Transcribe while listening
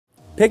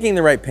Picking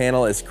the right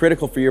panel is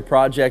critical for your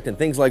project, and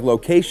things like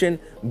location,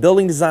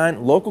 building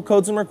design, local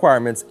codes and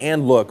requirements,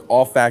 and look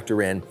all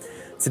factor in.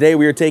 Today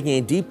we are taking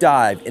a deep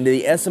dive into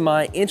the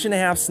SMI 1.5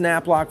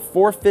 Snaplock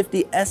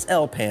 450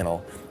 SL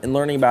panel and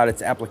learning about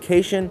its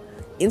application,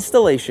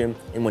 installation,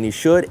 and when you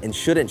should and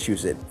shouldn't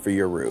choose it for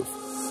your roof.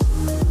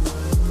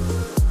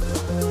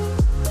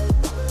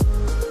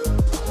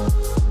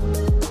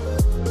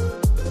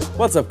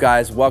 What's up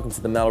guys, welcome to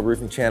the Metal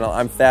Roofing channel.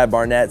 I'm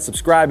Barnette.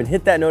 Subscribe and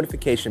hit that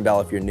notification bell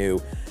if you're new.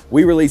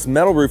 We release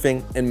metal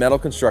roofing and metal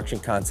construction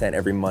content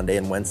every Monday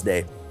and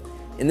Wednesday.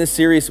 In this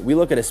series, we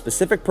look at a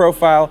specific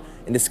profile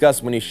and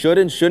discuss when you should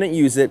and shouldn't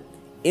use it,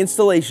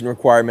 installation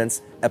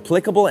requirements,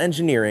 applicable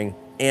engineering,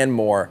 and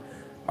more.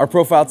 Our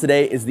profile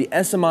today is the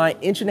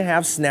SMI 1.5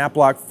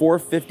 Snaplock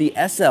 450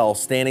 SL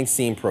standing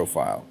seam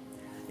profile.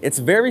 It's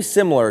very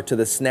similar to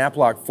the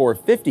Snaplock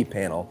 450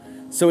 panel,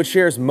 so it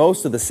shares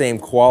most of the same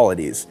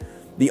qualities.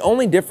 The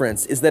only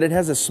difference is that it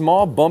has a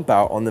small bump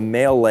out on the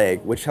male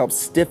leg, which helps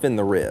stiffen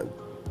the rib.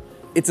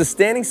 It's a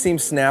standing seam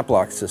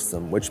snaplock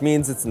system, which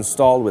means it's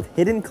installed with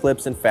hidden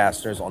clips and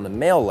fasteners on the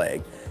male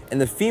leg,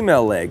 and the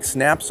female leg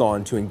snaps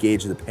on to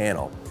engage the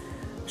panel.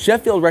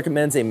 Sheffield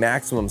recommends a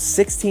maximum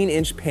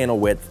 16-inch panel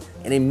width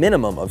and a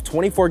minimum of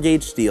 24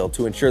 gauge steel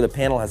to ensure the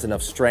panel has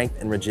enough strength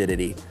and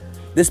rigidity.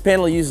 This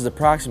panel uses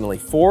approximately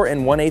 4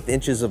 1/8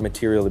 inches of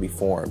material to be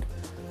formed.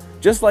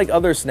 Just like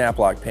other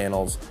Snaplock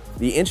panels,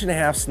 the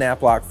 1.5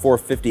 Snaplock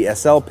 450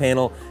 SL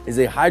panel is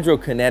a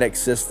hydrokinetic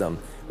system,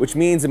 which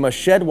means it must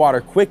shed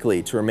water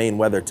quickly to remain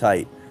weather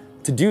tight.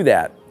 To do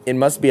that, it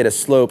must be at a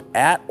slope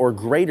at or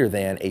greater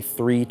than a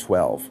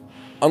 312.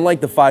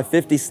 Unlike the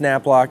 550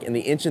 Snaplock and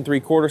the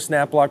 1.75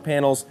 Snaplock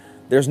panels,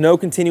 there's no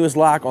continuous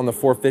lock on the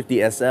 450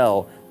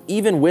 SL,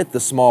 even with the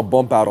small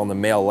bump out on the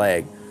male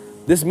leg.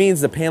 This means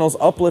the panel's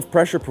uplift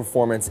pressure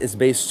performance is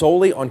based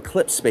solely on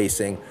clip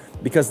spacing,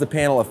 because the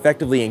panel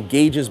effectively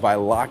engages by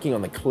locking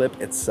on the clip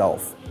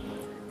itself.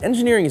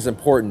 Engineering is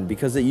important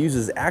because it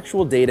uses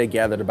actual data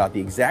gathered about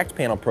the exact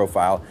panel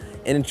profile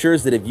and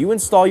ensures that if you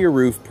install your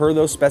roof per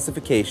those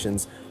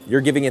specifications, you're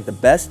giving it the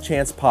best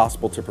chance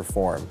possible to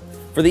perform.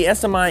 For the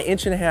SMI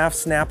 1.5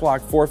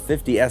 Snaplock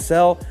 450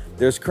 SL,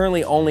 there's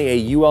currently only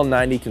a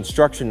UL90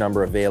 construction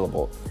number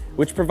available,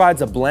 which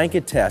provides a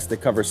blanket test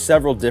that covers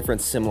several different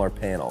similar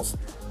panels.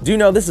 Do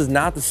know this is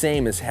not the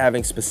same as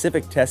having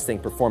specific testing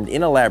performed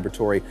in a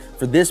laboratory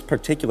for this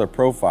particular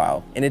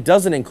profile, and it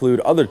doesn't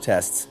include other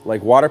tests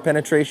like water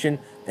penetration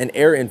and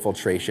air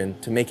infiltration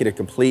to make it a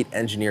complete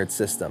engineered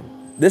system.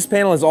 This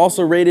panel is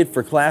also rated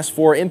for Class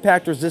 4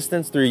 impact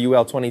resistance through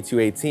UL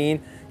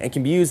 2218 and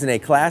can be used in a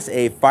Class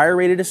A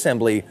fire-rated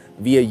assembly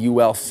via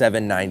UL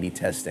 790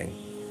 testing.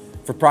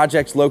 For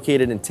projects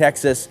located in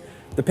Texas,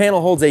 the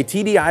panel holds a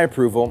TDI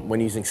approval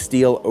when using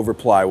steel over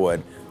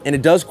plywood, and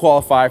it does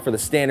qualify for the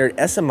standard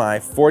SMI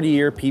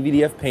 40-year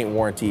PVDF paint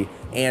warranty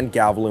and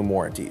Galvalume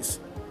warranties.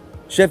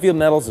 Sheffield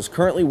Metals is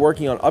currently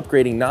working on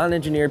upgrading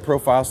non-engineered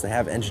profiles to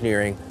have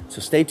engineering,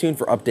 so stay tuned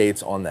for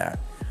updates on that.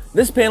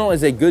 This panel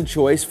is a good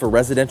choice for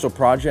residential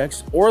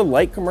projects or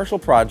light commercial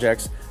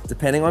projects,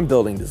 depending on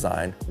building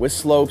design, with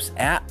slopes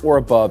at or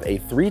above a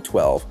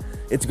 312.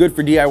 It's good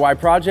for DIY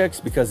projects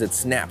because it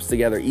snaps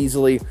together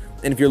easily,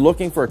 and if you're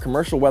looking for a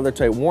commercial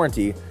weather-tight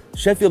warranty,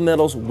 Sheffield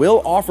Metals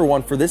will offer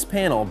one for this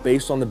panel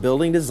based on the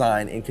building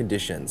design and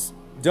conditions.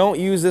 Don't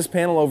use this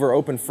panel over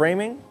open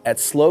framing, at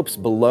slopes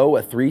below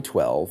a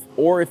 312,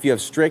 or if you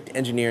have strict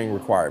engineering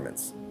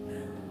requirements.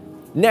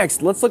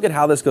 Next, let's look at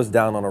how this goes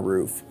down on a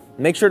roof.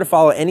 Make sure to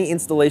follow any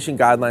installation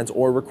guidelines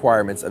or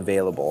requirements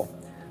available.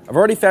 I've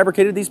already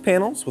fabricated these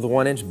panels with a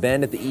 1-inch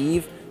bend at the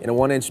eave and a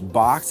 1-inch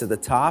box at the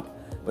top,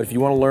 but if you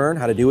want to learn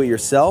how to do it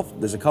yourself,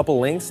 there's a couple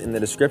links in the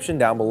description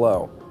down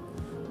below.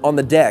 On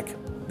the deck,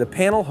 the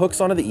panel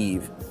hooks onto the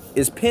eave,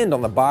 is pinned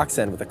on the box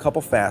end with a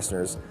couple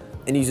fasteners,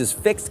 and uses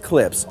fixed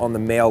clips on the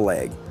male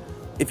leg.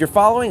 If you're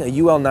following a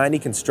UL90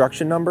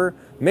 construction number,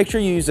 make sure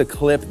you use a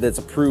clip that's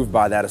approved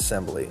by that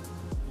assembly.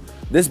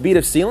 This bead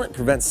of sealant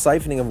prevents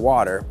siphoning of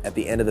water at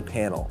the end of the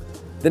panel.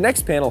 The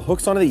next panel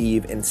hooks onto the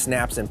eave and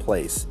snaps in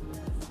place.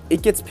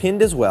 It gets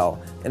pinned as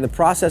well, and the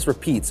process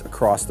repeats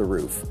across the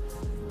roof.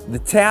 The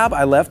tab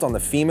I left on the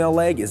female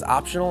leg is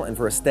optional and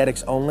for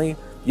aesthetics only.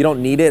 You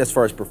don't need it as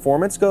far as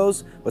performance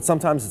goes, but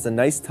sometimes it's a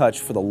nice touch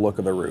for the look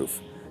of the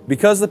roof.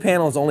 Because the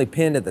panel is only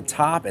pinned at the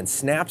top and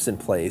snaps in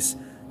place,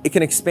 it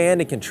can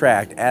expand and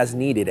contract as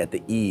needed at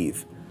the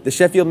eave. The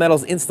Sheffield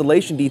Metals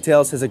installation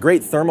details has a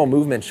great thermal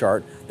movement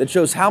chart that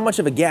shows how much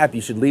of a gap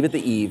you should leave at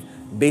the eave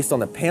based on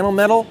the panel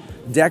metal,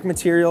 deck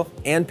material,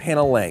 and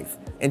panel length.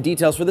 And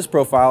details for this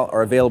profile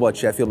are available at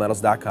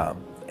sheffieldmetals.com.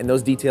 And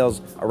those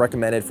details are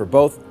recommended for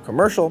both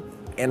commercial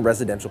and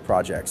residential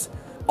projects.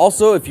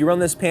 Also, if you run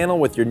this panel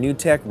with your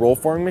NewTek roll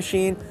forming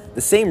machine,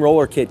 the same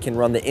roller kit can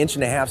run the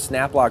 1.5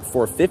 Snaplock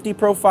 450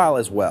 profile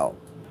as well.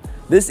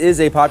 This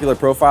is a popular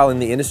profile in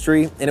the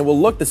industry, and it will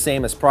look the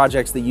same as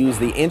projects that use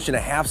the 1.5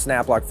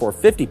 Snaplock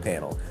 450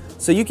 panel,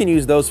 so you can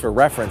use those for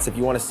reference if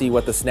you want to see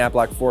what the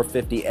Snaplock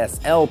 450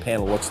 SL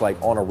panel looks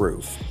like on a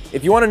roof.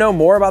 If you want to know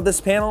more about this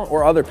panel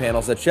or other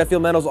panels that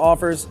Sheffield Metals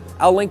offers,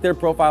 I'll link their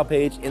profile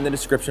page in the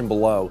description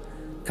below.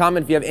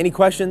 Comment if you have any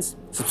questions,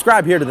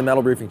 subscribe here to the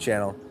Metal Roofing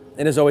channel.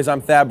 And as always,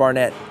 I'm Thad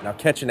Barnett, and I'll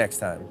catch you next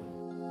time.